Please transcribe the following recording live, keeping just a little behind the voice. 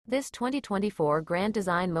This 2024 Grand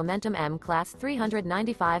Design Momentum M Class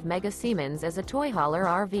 395 Mega Siemens is a toy hauler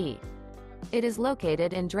RV. It is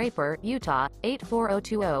located in Draper, Utah,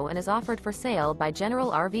 84020 and is offered for sale by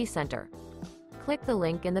General RV Center. Click the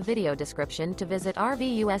link in the video description to visit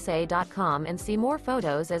RVUSA.com and see more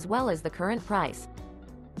photos as well as the current price.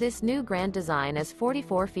 This new Grand Design is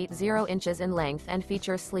 44 feet 0 inches in length and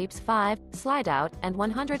features sleeps 5, Slideout, and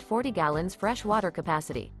 140 gallons fresh water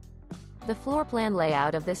capacity. The floor plan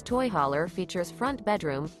layout of this toy hauler features front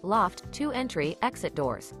bedroom, loft, 2 entry, exit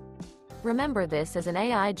doors. Remember, this is an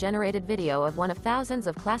AI-generated video of one of thousands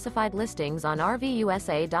of classified listings on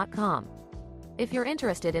RVUSA.com. If you're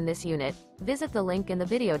interested in this unit, visit the link in the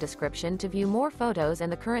video description to view more photos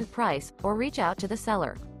and the current price, or reach out to the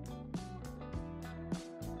seller.